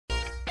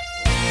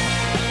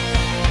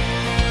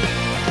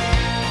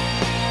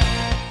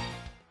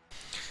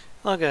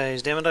Hello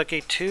guys,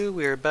 Dama.K2,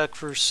 we are back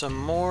for some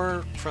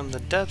more from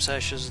the depths,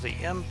 Ashes of the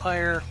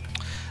Empire.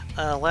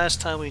 Last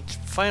time we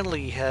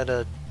finally had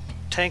a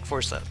tank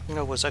force that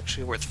was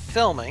actually worth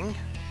filming.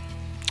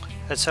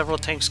 Had several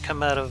tanks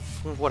come out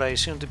of what I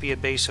assume to be a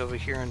base over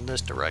here in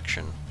this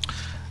direction.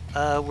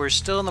 We're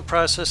still in the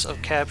process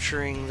of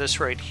capturing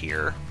this right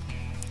here.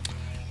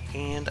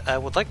 And I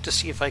would like to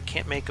see if I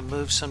can't make a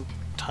move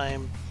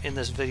sometime in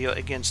this video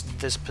against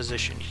this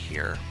position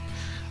here.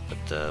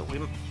 But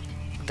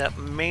that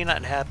may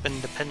not happen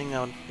depending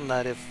on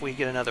that if we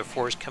get another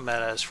force come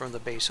at us from the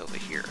base over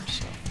here.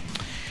 So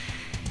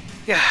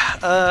yeah,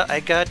 I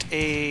got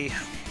a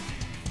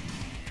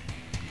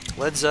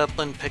Led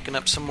Zeppelin picking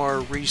up some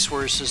more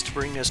resources to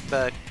bring us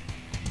back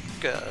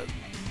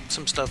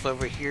some stuff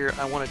over here.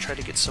 I want to try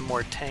to get some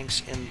more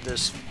tanks in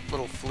this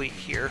little fleet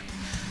here.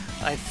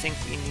 I think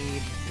we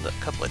need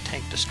a couple of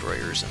tank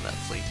destroyers in that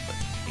fleet, but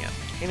yeah.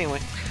 Anyway,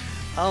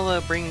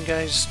 I'll bring you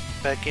guys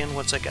back in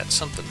once I got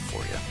something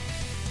for you.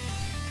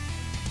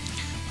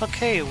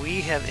 Okay,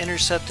 we have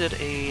intercepted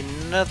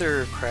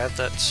another craft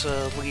that's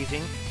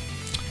leaving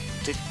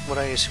what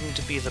I assume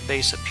to be the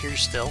base up here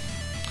still.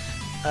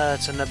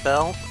 It's a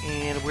Nabel,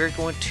 and we're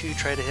going to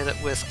try to hit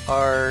it with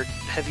our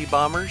heavy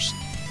bombers.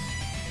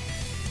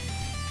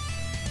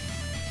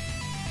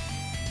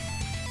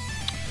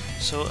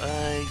 So,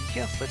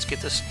 yeah, let's get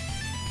this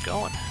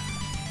going.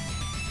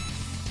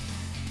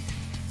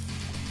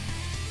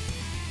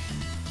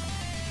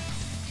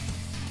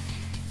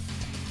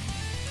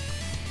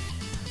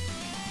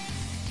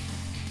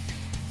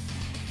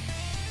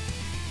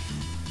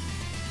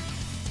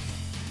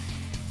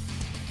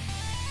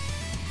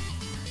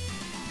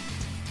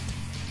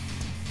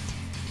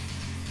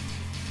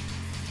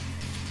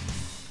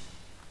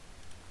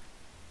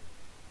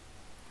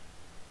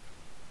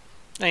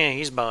 Oh yeah,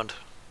 he's boned.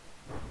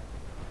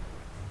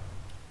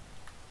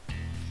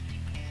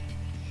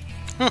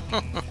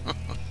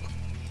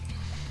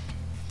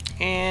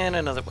 And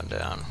another one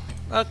down.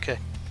 Okay.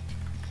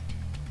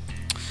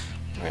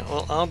 Alright,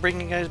 well, I'll bring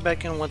you guys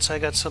back in once I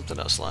got something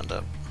else lined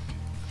up.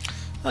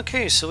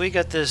 Okay, so we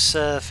got this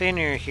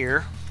Fenrir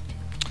here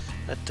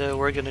that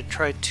we're going to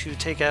try to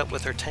take out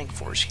with our tank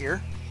force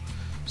here.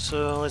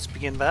 So let's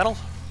begin battle.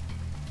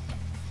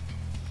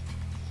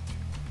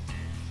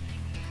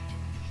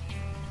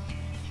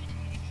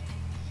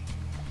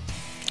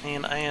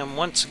 And I am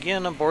once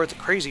again aboard the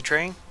crazy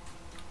train.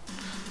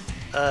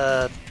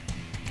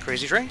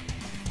 Crazy train?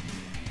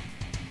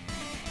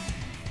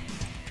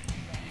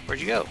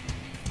 Where'd you go?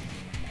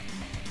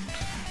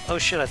 Oh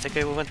shit, I think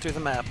I went through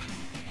the map.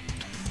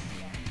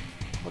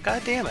 Well,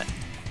 god damn it.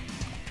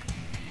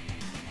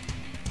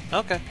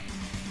 Okay.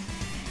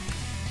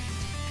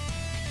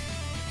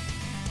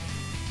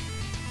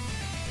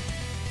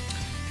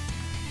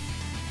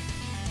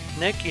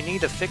 Nick, you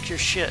need to fix your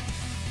shit.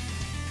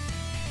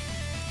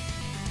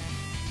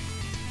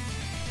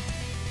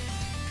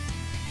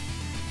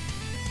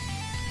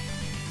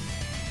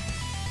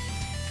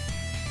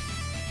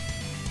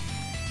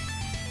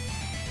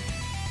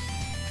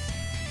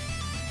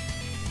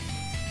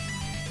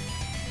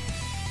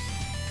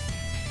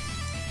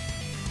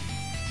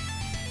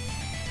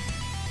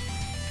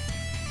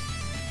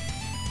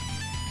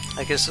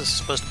 I guess this is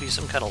supposed to be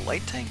some kind of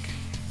light tank?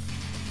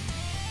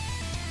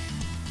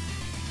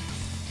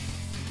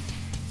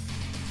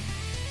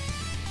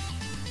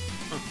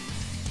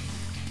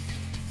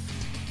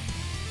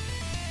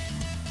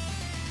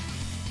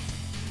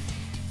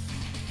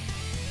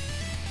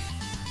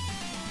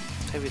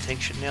 Heavy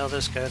tank should nail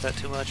this guy without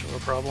too much of a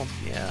problem.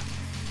 Yeah.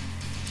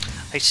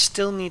 I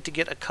still need to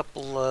get a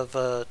couple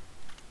of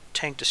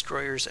tank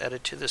destroyers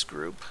added to this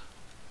group.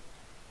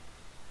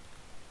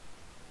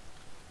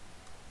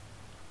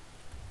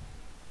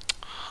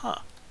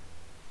 Huh.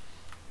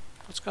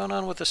 What's going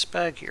on with the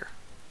spag here?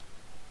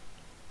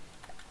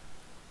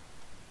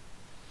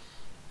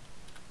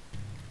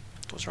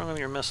 What's wrong with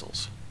your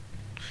missiles?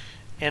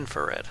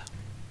 Infrared.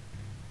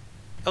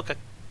 Okay.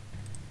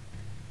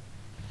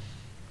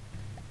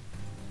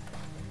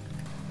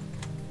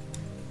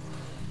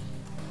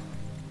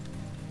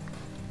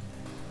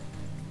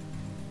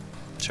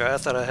 Sorry, I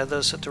thought I had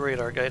those set to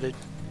radar guided.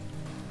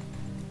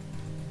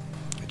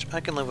 Which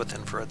I can live with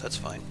infrared, that's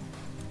fine.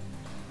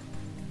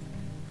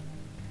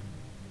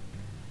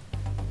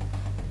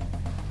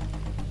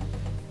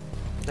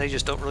 They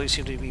just don't really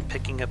seem to be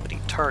picking up any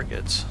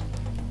targets.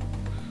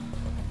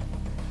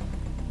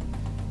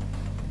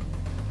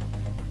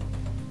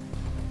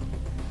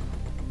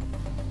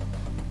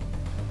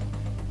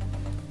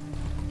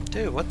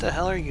 Dude, what the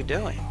hell are you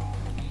doing?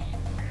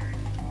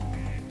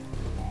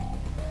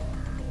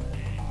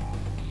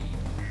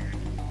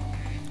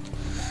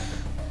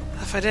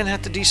 If I didn't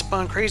have to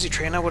despawn Crazy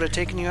Train, I would have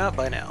taken you out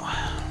by now.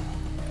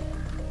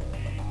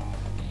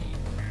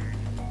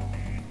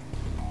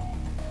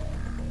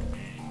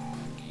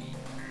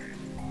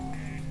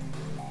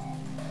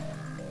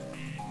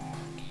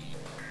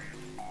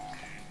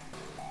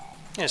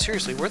 Yeah,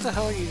 seriously, where the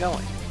hell are you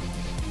going?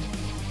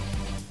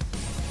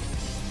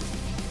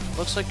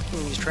 Looks like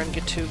he's trying to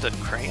get to the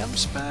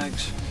crayons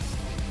bags.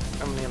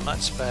 I mean, not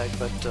spag,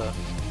 but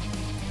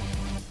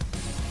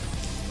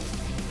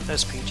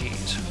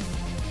SPGs.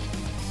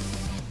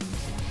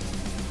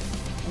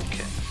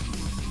 Okay.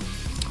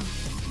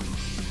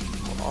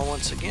 All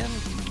once again,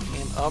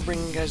 and I'll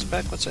bring you guys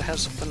back once I have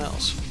something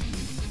else.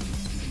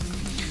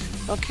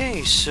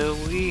 Okay, so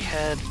we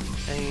had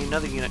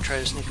another unit try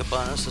to sneak up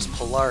on us, this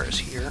Polaris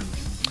here.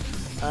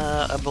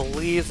 I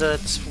believe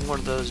that's one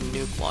of those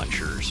nuke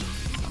launchers.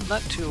 I'm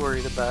not too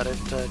worried about it.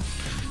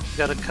 We've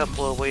got a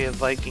couple of Way of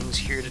Vikings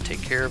here to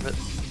take care of it,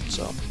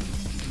 so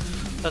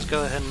let's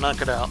go ahead and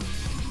knock it out.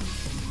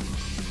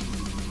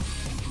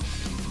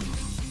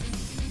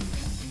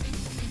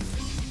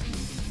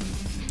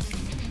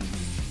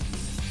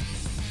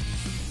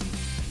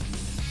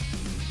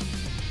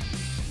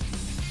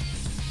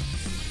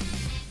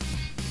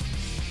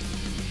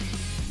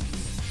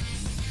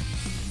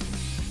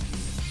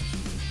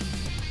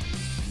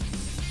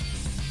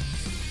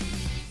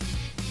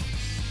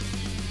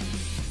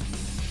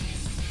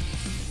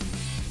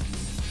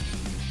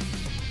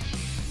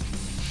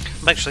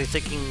 I'm actually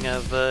thinking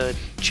of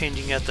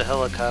changing out the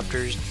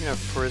helicopters, you know,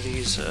 for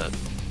these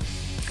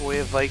Way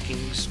of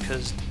Vikings,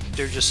 because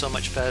they're just so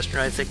much faster.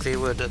 I think they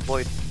would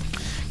avoid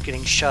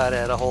getting shot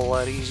at a whole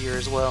lot easier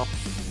as well.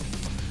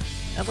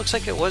 It looks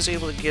like it was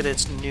able to get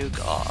its nuke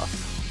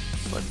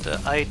off,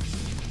 but I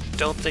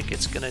don't think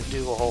it's going to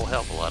do a whole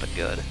hell of a lot of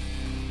good.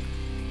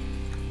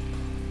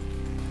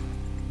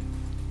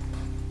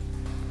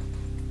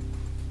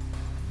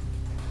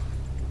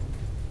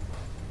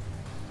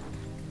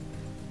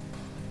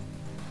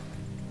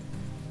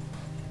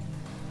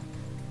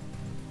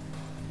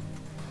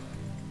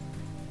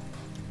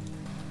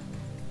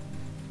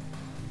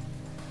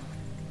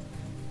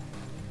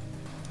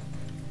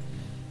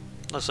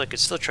 Looks like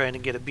it's still trying to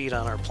get a beat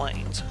on our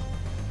planes.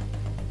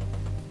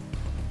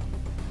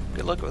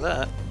 Good luck with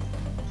that.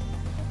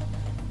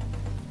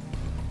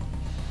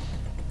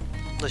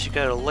 Unless you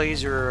got a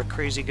laser or a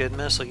crazy good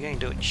missile, you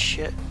ain't doing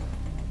shit.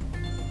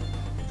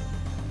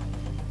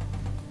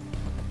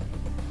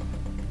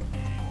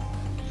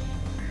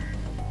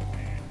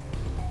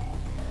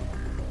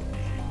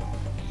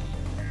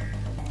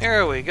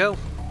 There we go.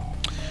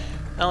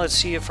 Now let's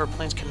see if our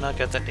planes can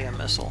knock out that damn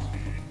missile.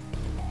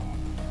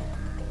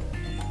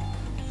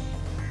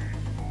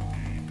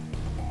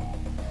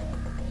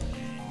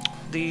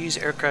 These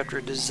aircraft are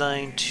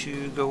designed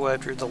to go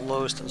after the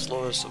lowest and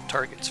slowest of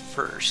targets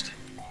first.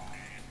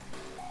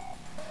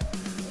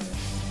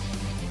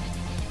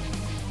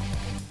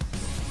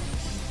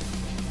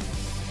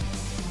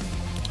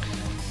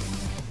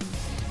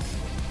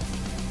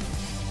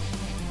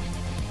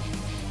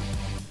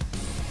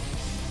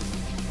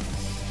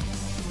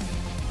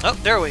 Oh,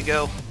 there we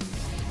go.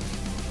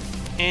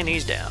 And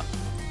he's down.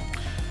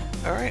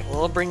 Alright,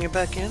 well, I'll bring you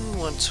back in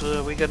once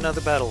we got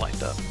another battle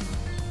lined up.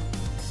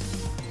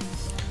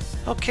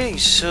 Okay,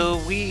 so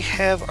we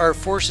have our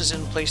forces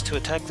in place to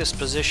attack this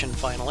position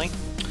finally.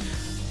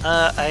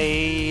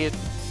 I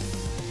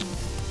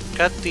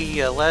got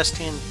the last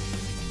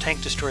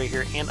tank destroyer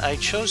here, and I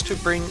chose to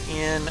bring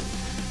in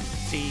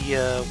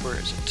the, where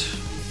is it?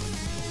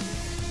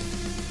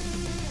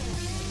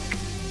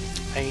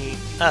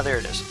 There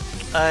it is.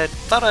 I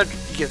thought I'd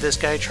give this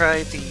guy a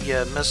try,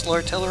 the missile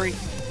artillery.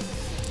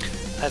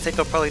 I think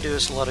I'll probably do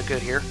us a lot of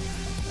good here.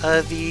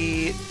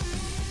 The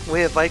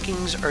Way of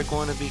Vikings are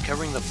going to be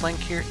covering the flank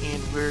here,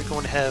 and we're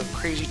going to have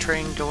Crazy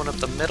Train going up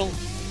the middle.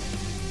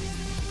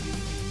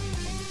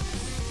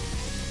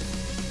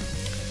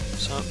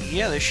 So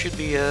yeah, this should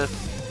be a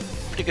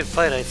pretty good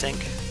fight, I think.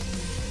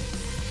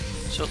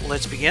 So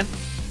let's begin.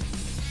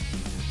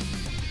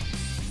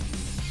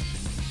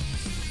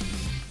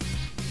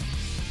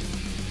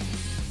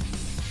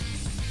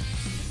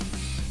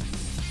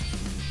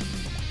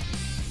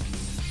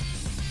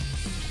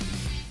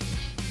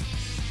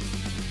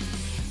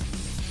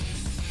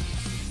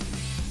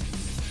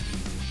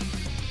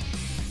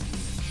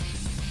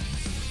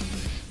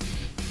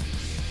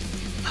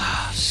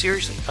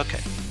 Seriously?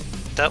 Okay.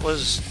 That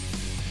was...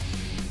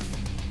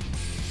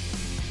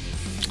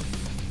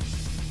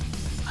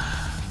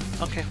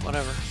 Okay,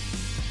 whatever.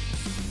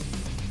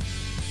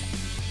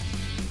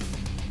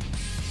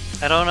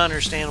 I don't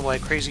understand why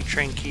Crazy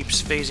Train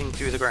keeps phasing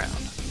through the ground.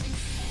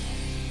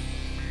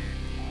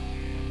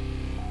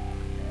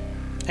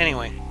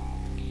 Anyway.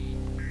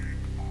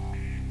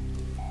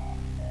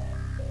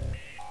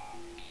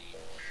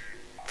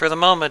 For the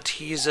moment,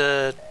 he's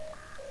a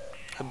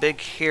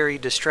big hairy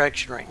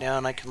distraction right now,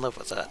 and I can live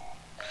with that.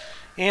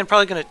 And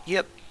probably gonna,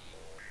 yep,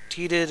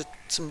 he did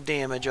some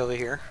damage over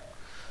here.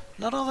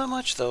 Not all that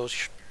much though,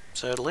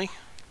 sadly.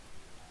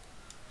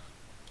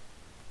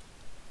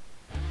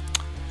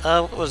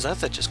 What was that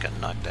just got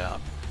knocked out?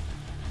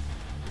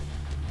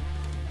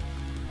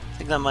 I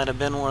think that might have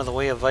been one of the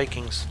Way of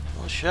Vikings.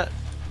 Oh shit.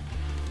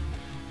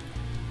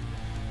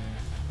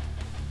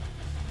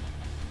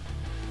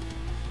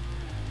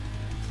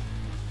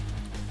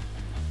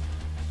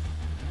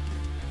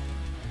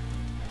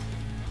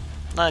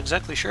 Not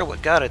exactly sure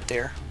what got it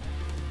there.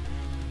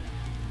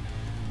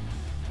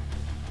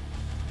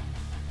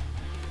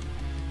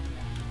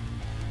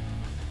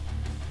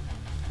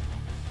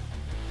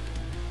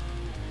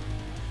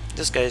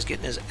 this guy's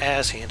getting his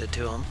ass handed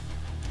to him.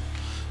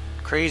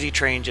 Crazy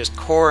Train just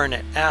coring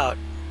it out.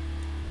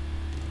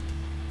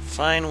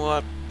 Fine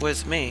what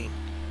with me.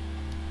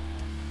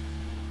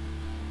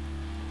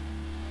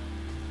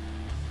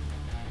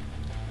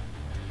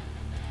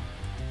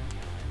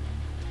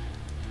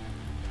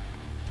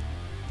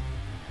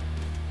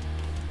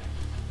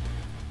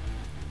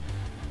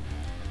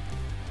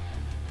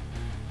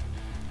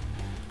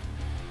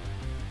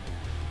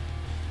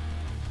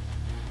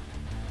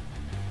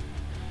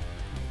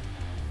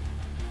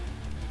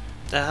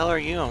 The hell are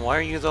you, and why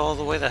are you all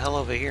the way the hell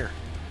over here?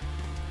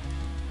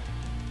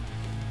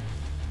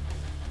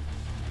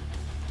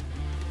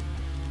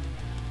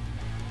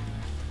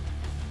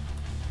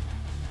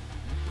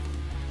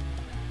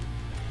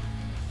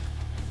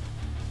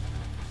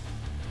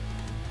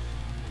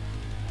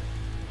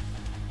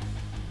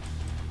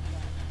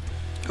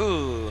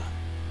 Ooh.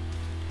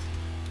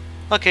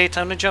 Okay,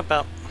 time to jump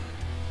out.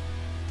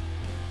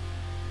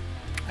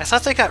 I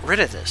thought they got rid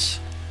of this.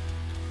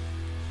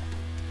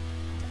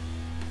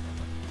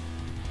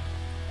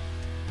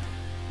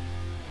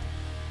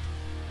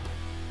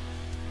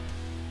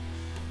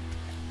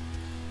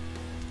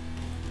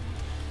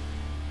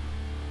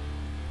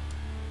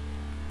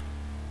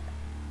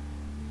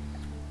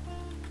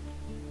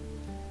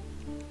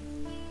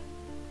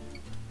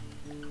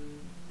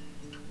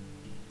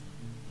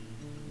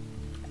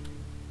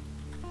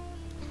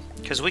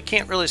 Because we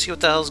can't really see what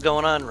the hell's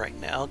going on right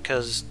now,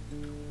 because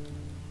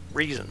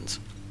reasons.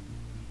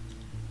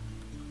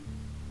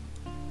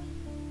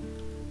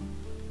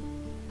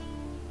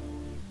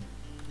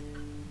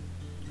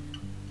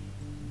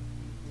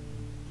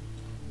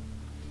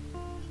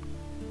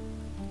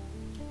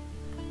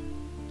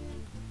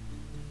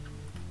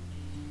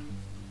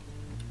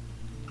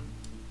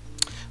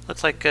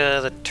 Looks like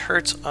the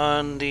turrets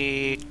on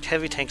the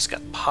heavy tanks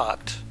got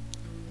popped.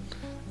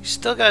 We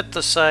still got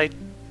the side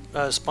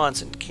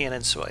spawns and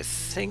cannons, so I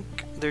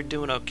think they're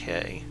doing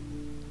okay.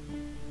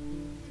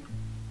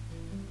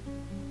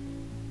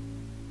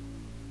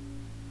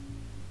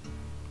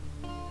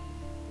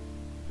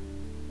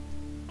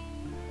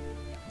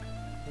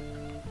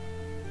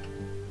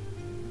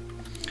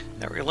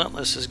 That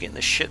Relentless is getting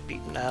the shit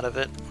beaten out of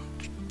it.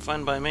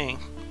 Fine by me.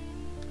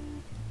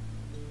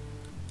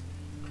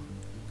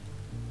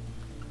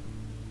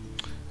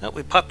 Oh,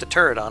 we popped the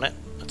turret on it.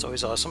 That's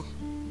always awesome.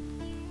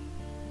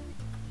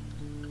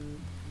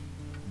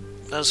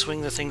 Does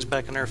swing the things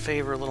back in our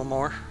favor a little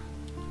more.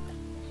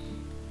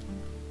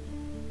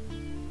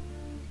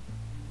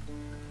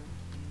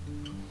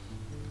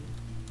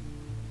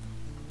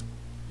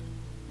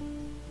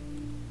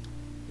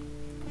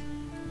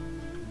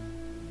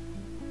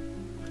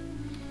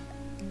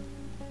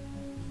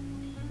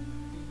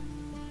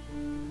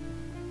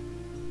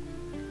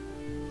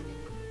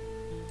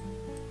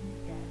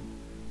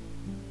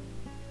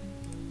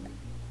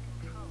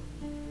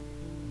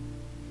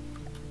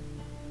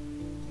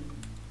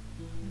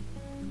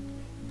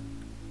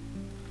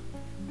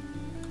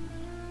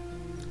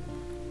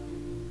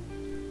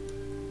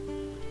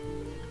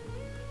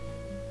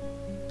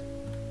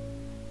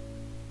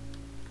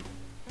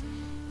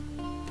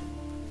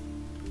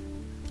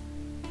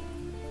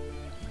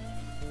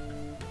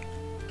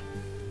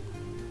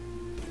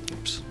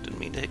 Oops, didn't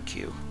mean to hit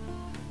Q.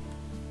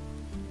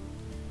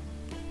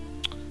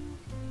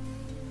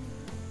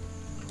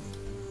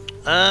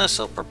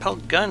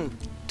 Self-propelled gun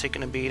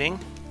taking a beating.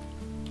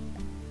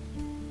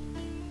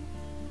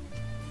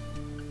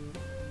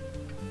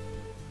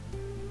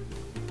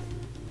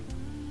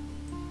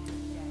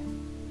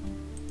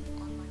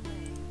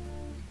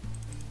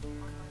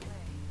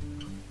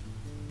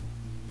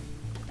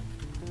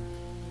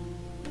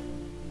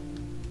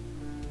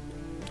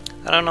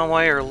 I don't know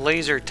why our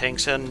laser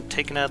tanks hadn't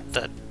taken out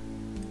that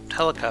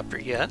helicopter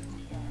yet.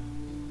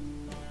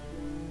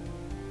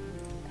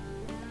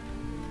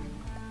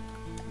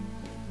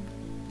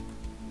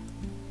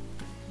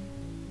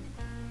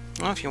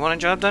 Well, if you want a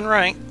job done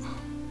right.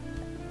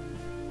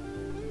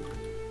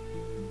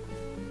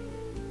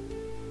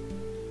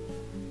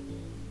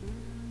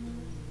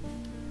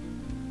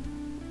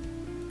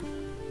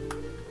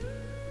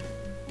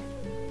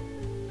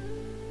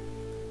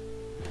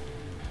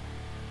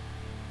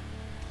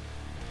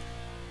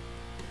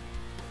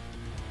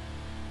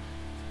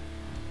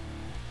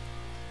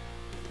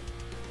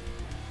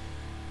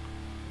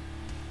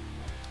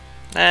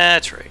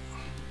 That's right.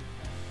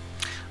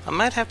 I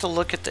might have to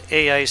look at the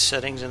AI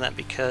settings in that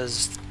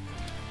because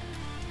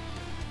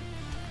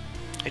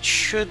it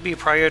should be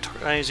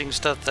prioritizing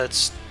stuff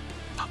that's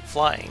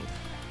flying.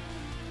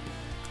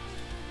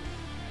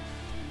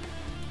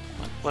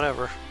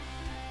 Whatever.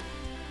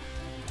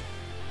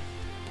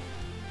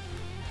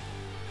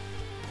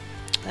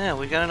 Yeah,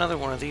 we got another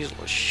one of these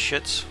little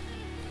shits.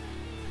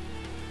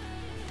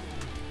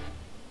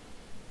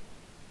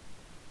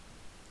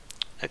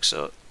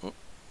 XO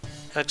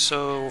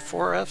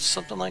 4F,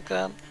 something like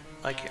that?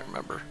 I can't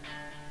remember.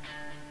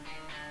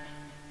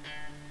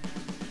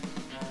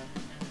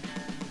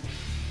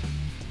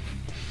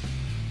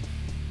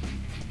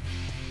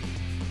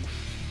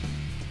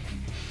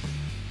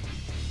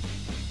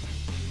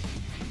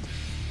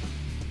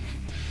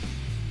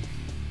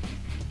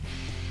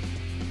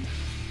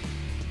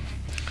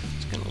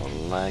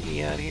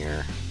 laggy out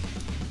here.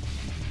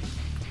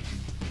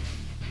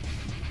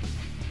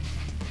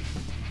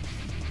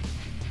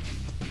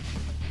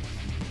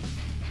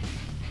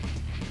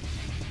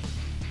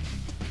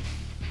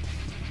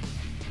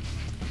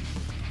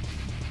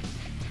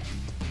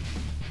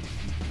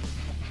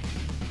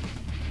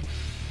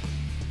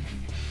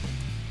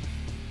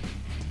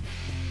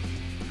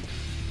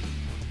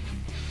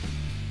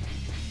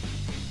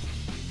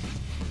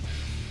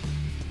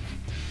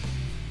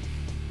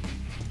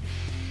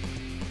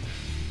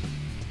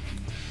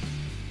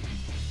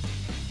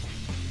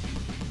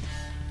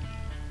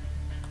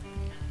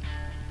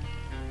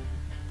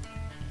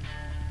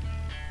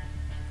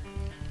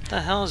 What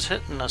the hell is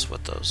hitting us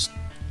with those?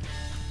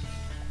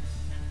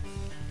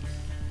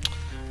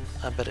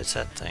 I bet it's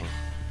that thing.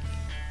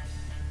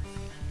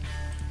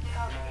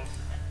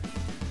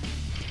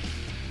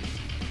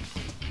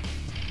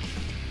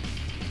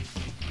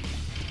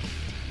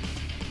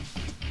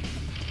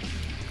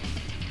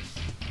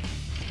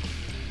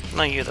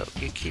 Not you though,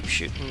 you keep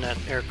shooting that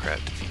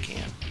aircraft if you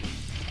can.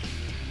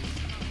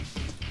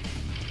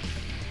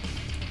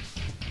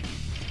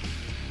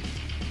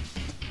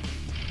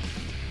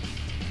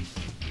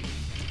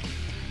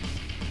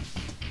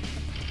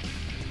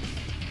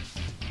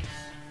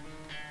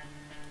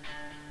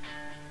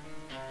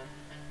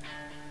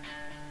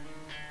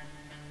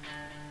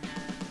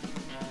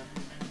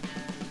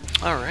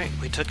 Alright,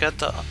 we took out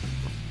the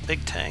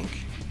big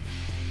tank.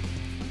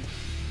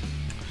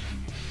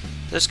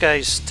 This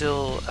guy's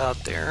still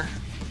out there.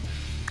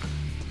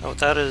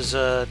 Without his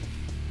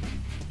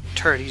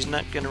turret, he's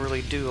not going to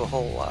really do a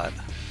whole lot.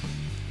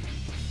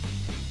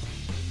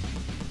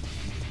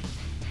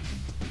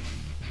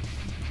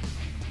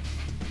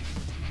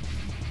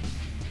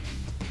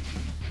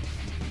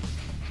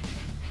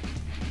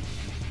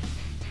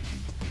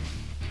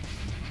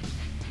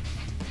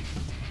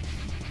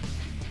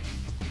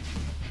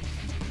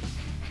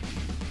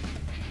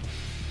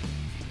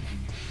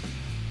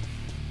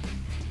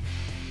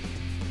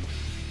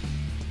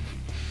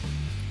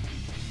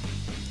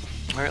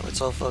 Alright,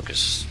 let's all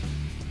focus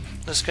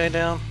this guy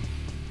down.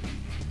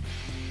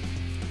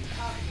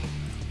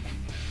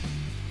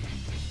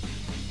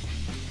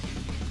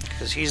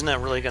 Because he's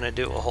not really going to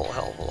do a whole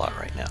hell of a lot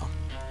right now.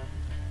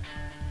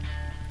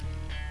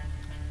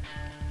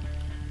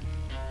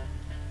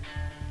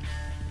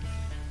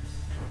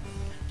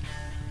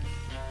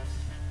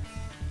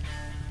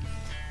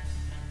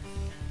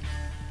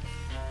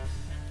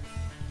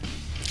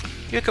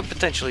 You could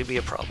potentially be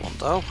a problem,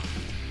 though.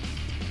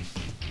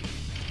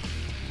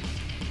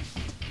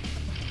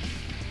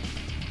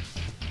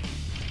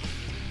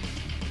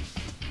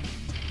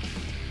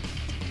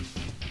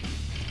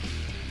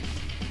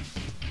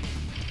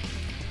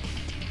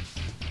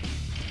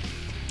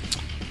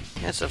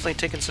 Yeah, it's definitely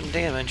taking some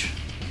damage.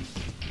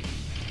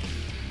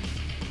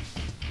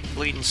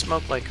 Bleeding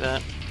smoke like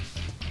that.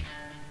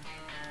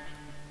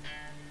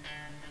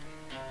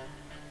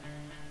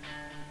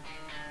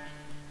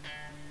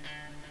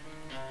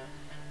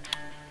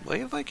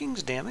 Wave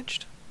Vikings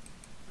damaged?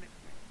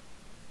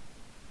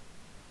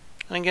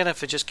 And again,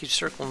 if it just keeps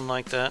circling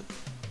like that,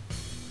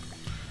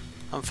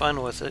 I'm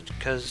fine with it,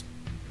 because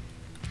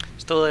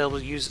it's still able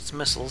to use its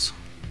missiles.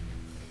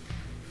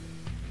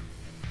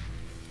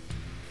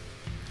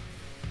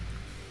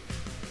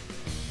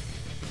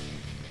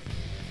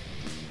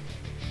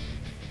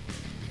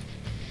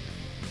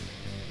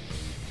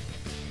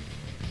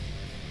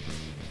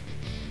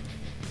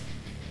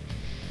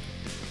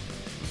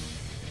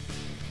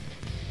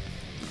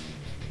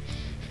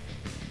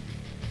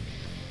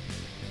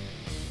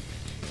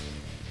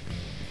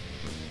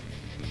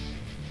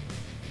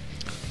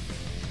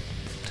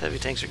 Heavy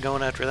tanks are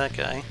going after that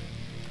guy.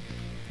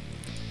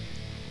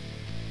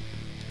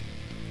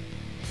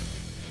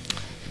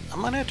 I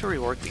might have to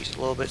rework these a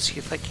little bit, see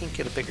if I can't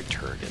get a bigger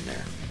turret in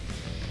there.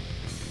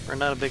 Or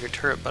not a bigger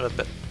turret, but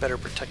a better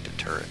protected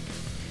turret.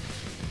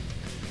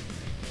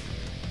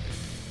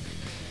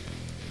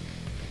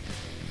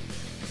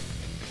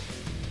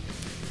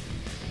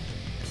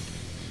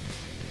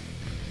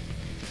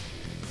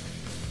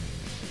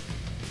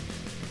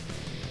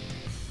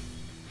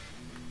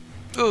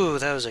 Ooh,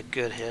 that was a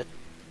good hit.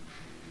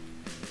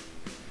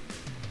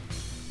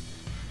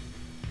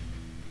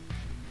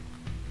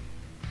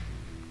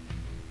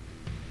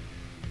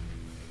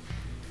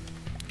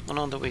 What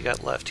all that we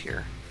got left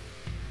here?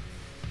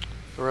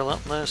 The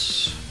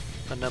Relentless,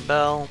 the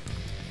Nobel.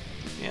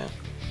 Yeah,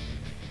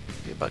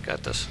 we about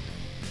got this.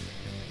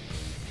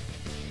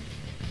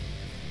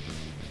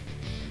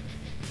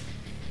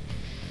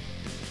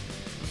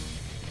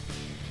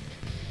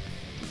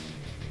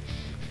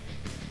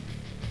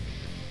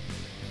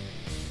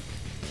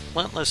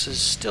 Relentless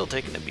is still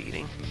taking a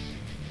beating.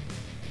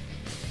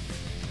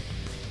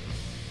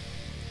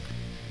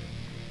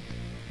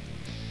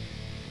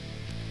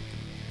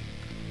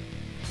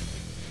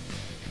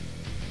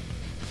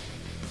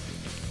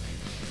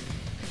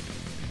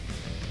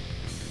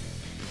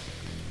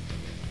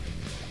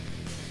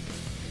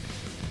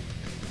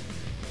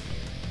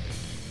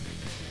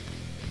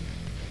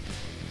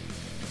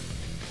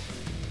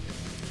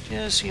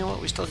 Yeah, seeing what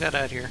we still got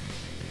out here.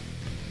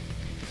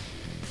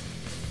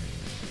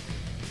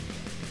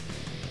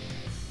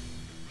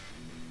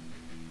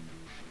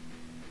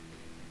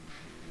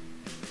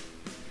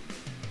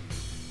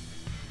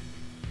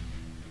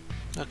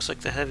 Looks like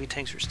the heavy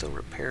tanks are still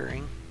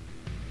repairing.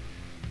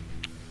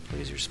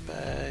 Laser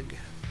spag.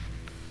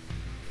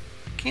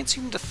 Can't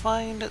seem to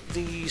find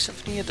the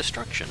Symphony of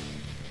Destruction.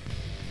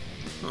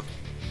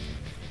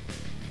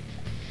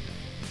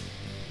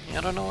 Yeah,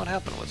 I don't know what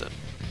happened with it.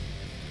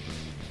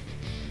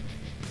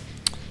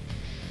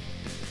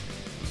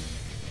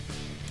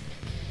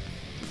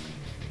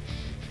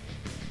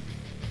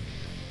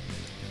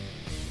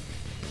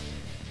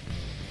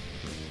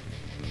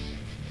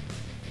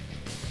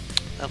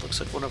 That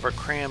looks like one of our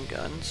cram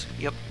guns.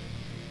 Yep.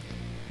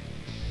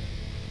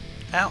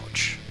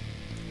 Ouch.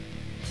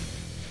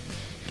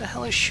 What the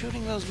hell is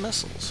shooting those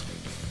missiles?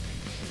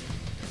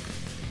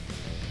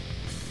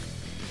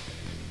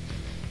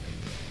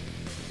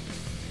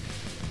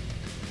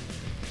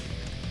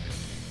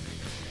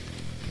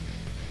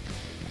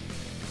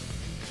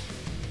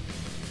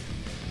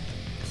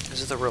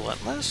 Is it the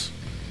Relentless?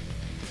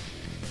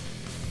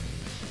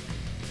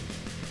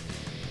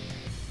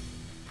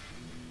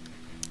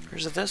 Or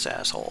is it this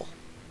asshole?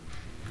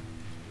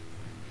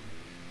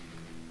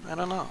 I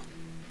don't know.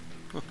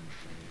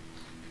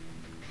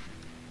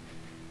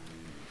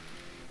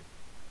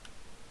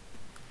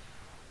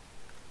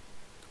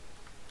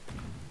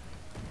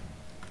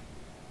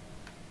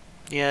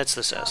 Yeah, it's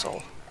this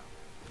asshole.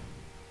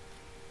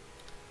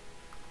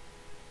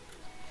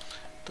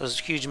 Those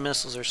huge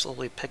missiles are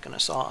slowly picking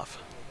us off.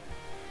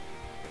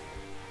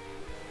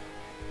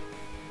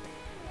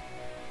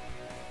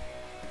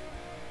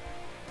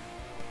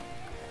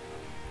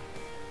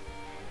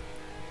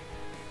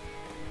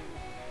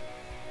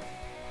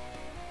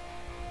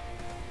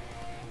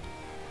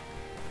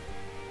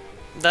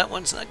 That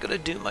one's not going to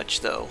do much,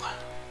 though.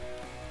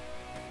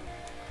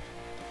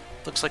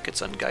 Looks like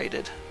it's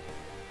unguided.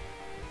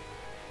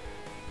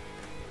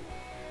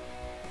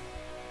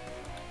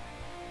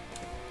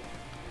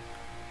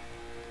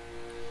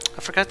 I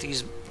forgot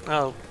these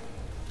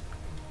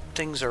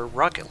things are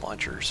rocket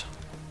launchers.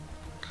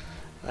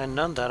 If I'd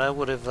known that, I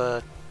would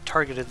have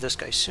targeted this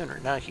guy sooner.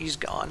 Now he's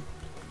gone.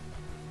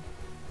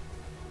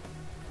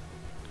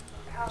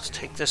 Let's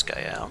take this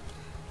guy out.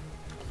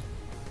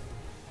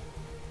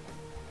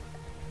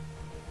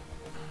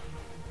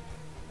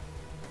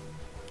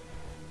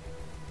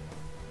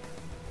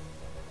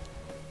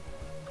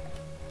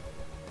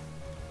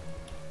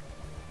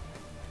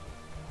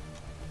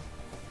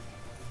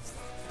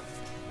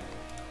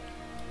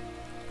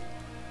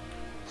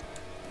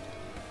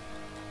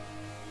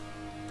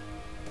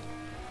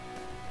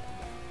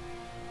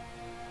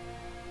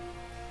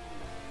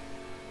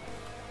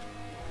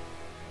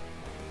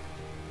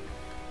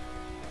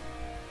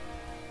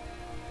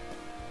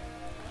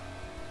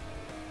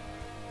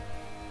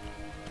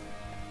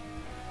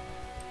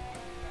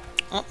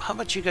 Well, how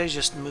about you guys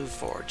just move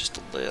forward just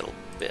a little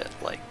bit,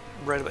 like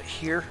right about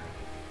here?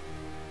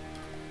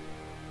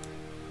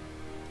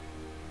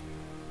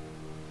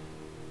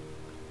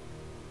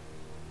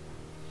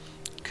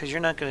 Because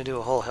you're not going to do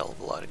a whole hell of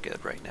a lot of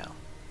good right now.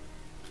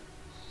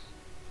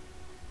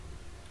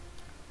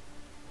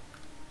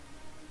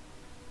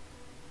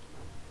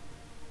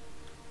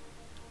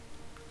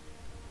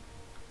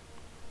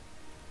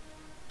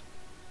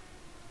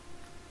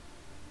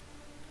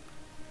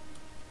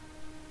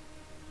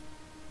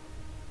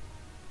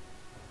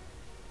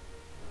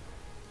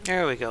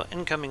 There we go,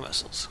 incoming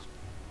missiles.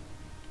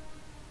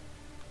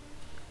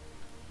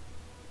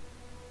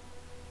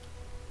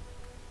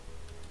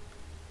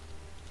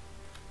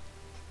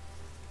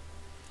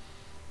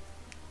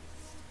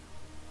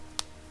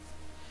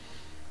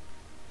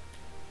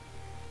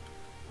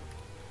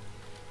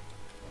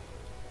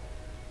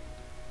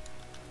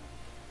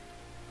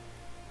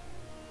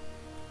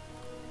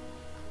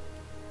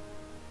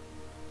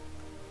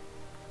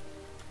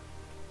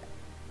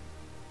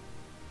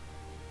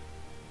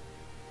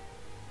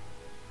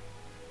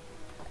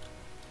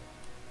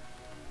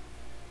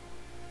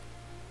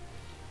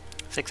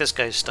 I think this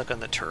guy's stuck on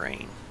the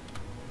terrain.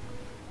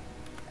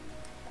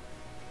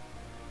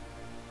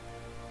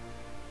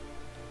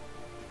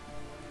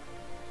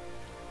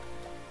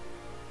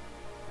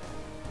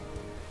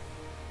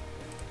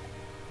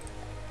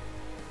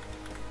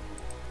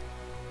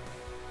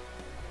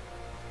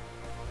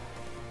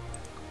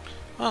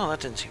 Well, that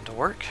didn't seem to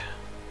work.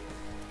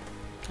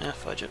 Yeah,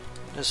 fudge it.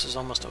 This is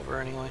almost over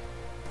anyway.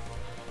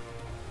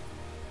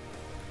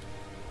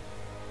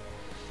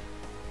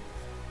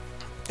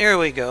 There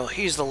we go.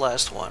 He's the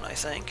last one, I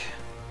think.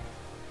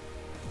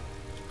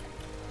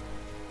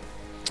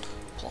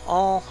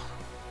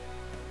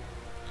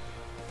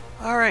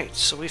 Alright,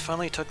 so we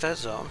finally took that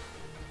zone.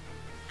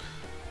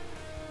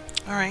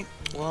 Alright,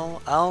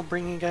 well, I'll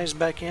bring you guys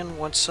back in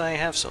once I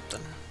have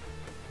something.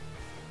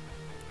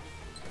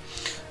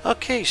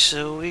 Okay,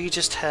 so we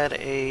just had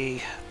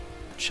a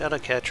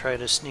Shadowcat try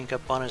to sneak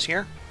up on us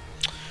here.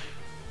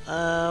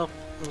 We'll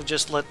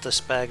just let the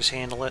Spags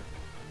handle it.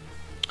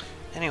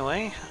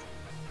 Anyway,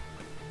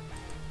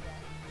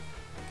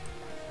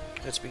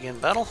 Let's begin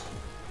battle.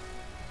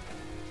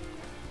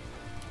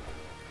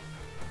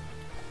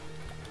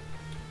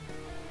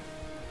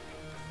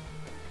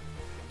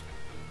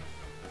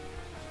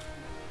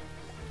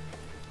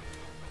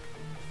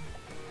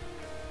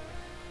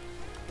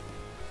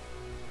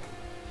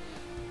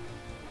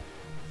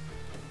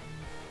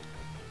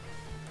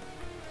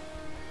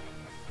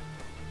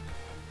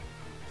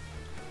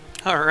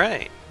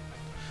 Alright.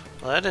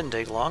 Well, that didn't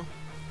take long.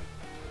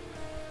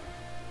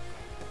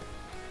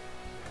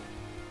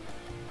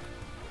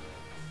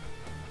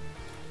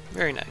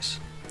 Very nice.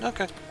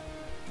 Okay.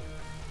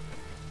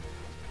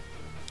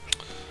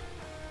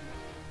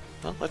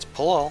 Well, let's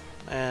pull all,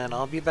 and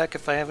I'll be back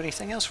if I have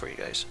anything else for you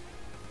guys.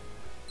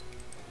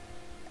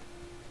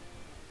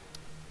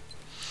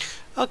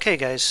 Okay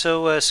guys,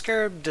 so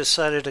Scarab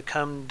decided to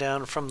come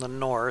down from the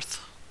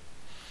north.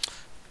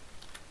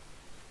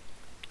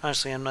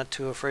 Honestly, I'm not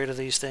too afraid of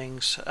these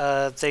things.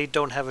 They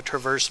don't have a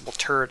traversable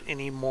turret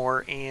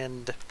anymore,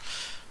 and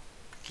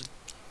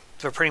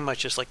they're pretty much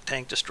just like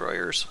tank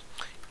destroyers.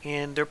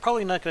 And they're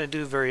probably not going to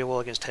do very well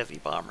against heavy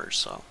bombers,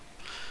 so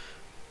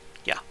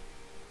yeah.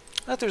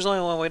 But there's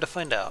only one way to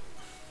find out.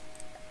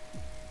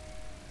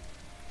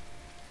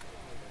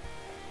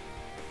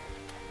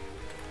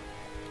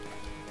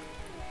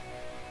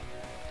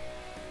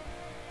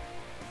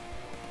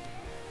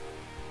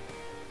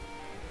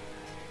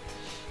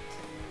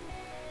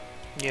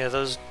 Yeah,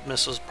 those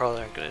missiles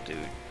probably aren't going to do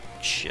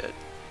shit.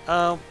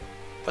 What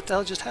the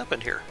hell just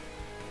happened here?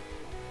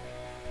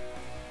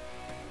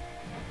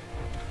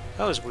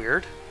 That was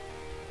weird.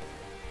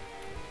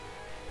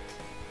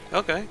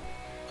 Okay.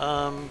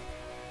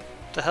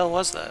 The hell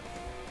was that?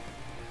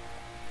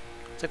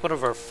 I think one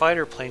of our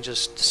fighter planes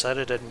just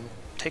decided to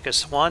take a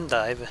swan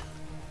dive.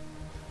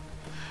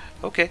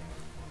 Okay.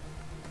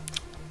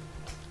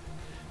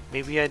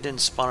 Maybe I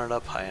didn't spawn it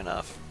up high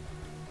enough.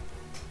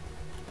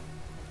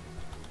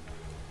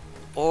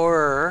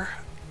 Or,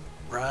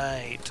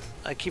 right,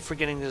 I keep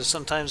forgetting that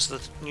sometimes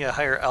the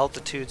higher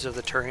altitudes of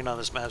the terrain on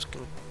this map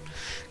can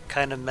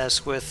kind of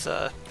mess with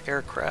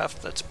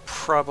aircraft. That's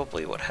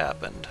probably what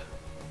happened.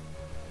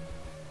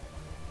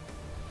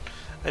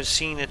 I've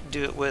seen it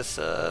do it with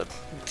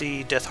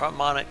the Death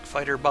Harmonic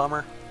fighter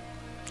bomber.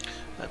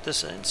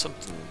 This ain't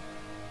something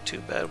too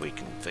bad. We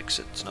can fix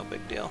it. It's no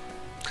big deal.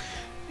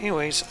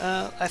 Anyways,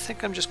 I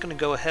think I'm just going to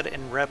go ahead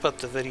and wrap up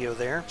the video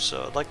there.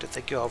 So I'd like to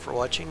thank you all for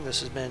watching. This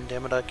has been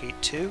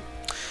Dama82.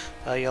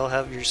 Y'all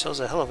have yourselves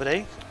a hell of a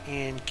day,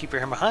 and keep your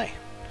hammer high.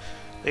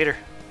 Later.